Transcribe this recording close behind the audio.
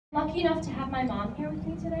Lucky enough to have my mom here with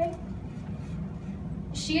me today.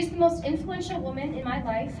 She is the most influential woman in my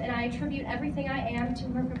life, and I attribute everything I am to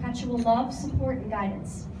her perpetual love, support, and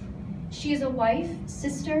guidance. She is a wife,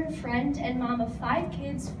 sister, friend, and mom of 5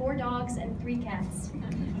 kids, 4 dogs, and 3 cats.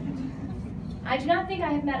 I do not think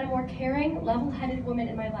I have met a more caring, level-headed woman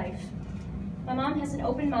in my life. My mom has an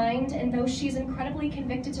open mind, and though she is incredibly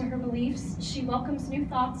convicted to her beliefs, she welcomes new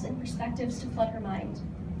thoughts and perspectives to flood her mind.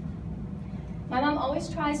 My mom always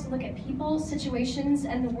tries to look at people, situations,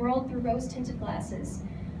 and the world through rose-tinted glasses.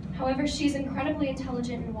 However, she's incredibly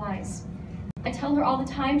intelligent and wise. I tell her all the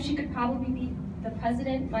time she could probably be the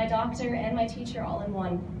president, my doctor, and my teacher all in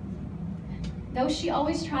one. Though she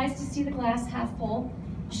always tries to see the glass half full,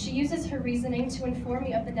 she uses her reasoning to inform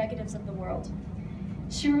me of the negatives of the world.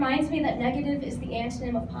 She reminds me that negative is the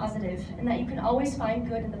antonym of positive, and that you can always find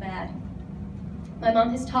good in the bad. My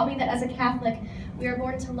mom has taught me that as a Catholic, we are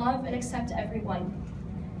born to love and accept everyone,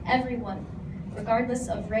 regardless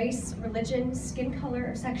of race, religion, skin color,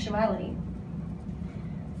 or sexuality.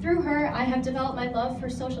 Through her, I have developed my love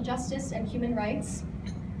for social justice and human rights.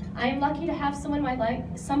 I am lucky to have someone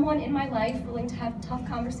in my life willing to have tough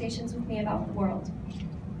conversations with me about the world.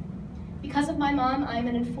 Because of my mom, I am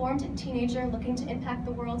an informed teenager looking to impact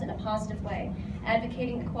the world in a positive way,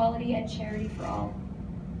 advocating equality and charity for all.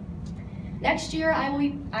 Next year,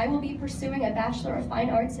 I will be pursuing a Bachelor of Fine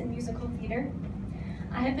Arts in Musical Theater.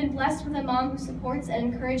 I have been blessed with a mom who supports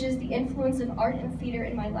and encourages the influence of art and theater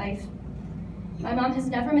in my life. My mom has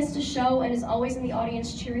never missed a show and is always in the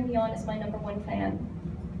audience cheering me on as my #1 fan.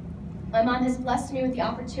 My mom has blessed me with the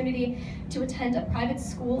opportunity to attend a private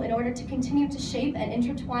school in order to continue to shape and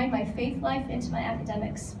intertwine my faith life into my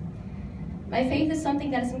academics. My faith is something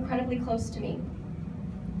that is incredibly close to me.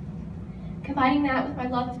 Combining that with my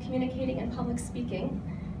love of communicating and public speaking,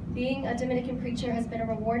 being a Dominican preacher has been a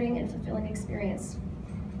rewarding and fulfilling experience.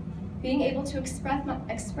 Being able to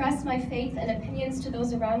express my faith and opinions to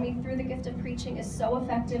those around me through the gift of preaching is so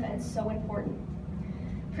effective and so important.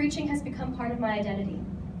 Preaching has become part of my identity.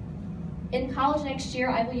 In college next year,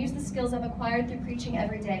 I will use the skills I've acquired through preaching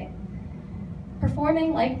every day.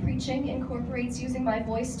 Performing, like preaching, incorporates using my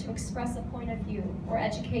voice to express a point of view or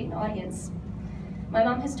educate an audience. My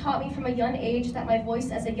mom has taught me from a young age that my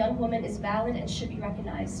voice as a young woman is valid and should be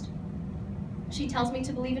recognized. She tells me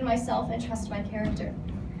to believe in myself and trust my character.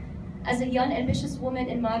 As a young, ambitious woman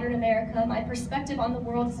in modern America, my perspective on the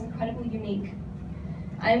world is incredibly unique.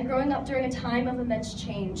 I am growing up during a time of immense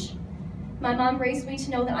change. My mom raised me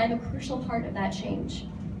to know that I am a crucial part of that change.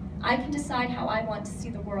 I can decide how I want to see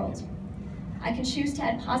the world. I can choose to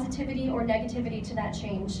add positivity or negativity to that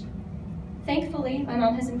change. Thankfully, my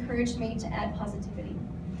mom has encouraged me to add positivity.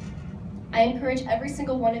 I encourage every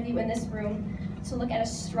single one of you in this room to look at a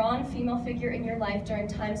strong female figure in your life during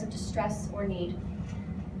times of distress or need.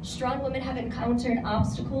 Strong women have encountered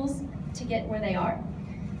obstacles to get where they are.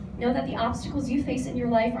 Know that the obstacles you face in your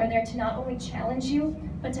life are there to not only challenge you,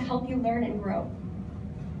 but to help you learn and grow.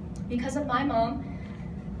 Because of my mom,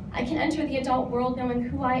 I can enter the adult world knowing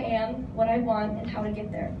who I am, what I want, and how to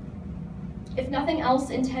get there. If nothing else,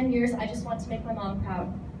 in 10 years, I just want to make my mom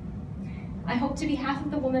proud. I hope to be half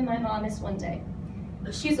of the woman my mom is one day.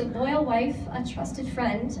 She is a loyal wife, a trusted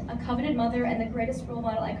friend, a coveted mother, and the greatest role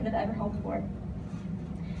model I could have ever hoped for.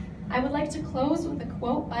 I would like to close with a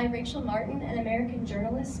quote by Rachel Martin, an American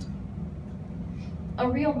journalist.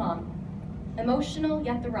 "A real mom, emotional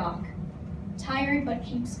yet the rock, tired but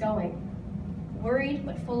keeps going, worried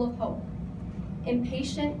but full of hope,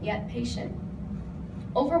 impatient yet patient,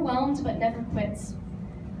 overwhelmed but never quits,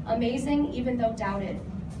 amazing even though doubted,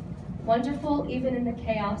 wonderful even in the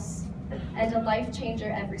chaos, and a life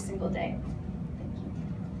changer every single day."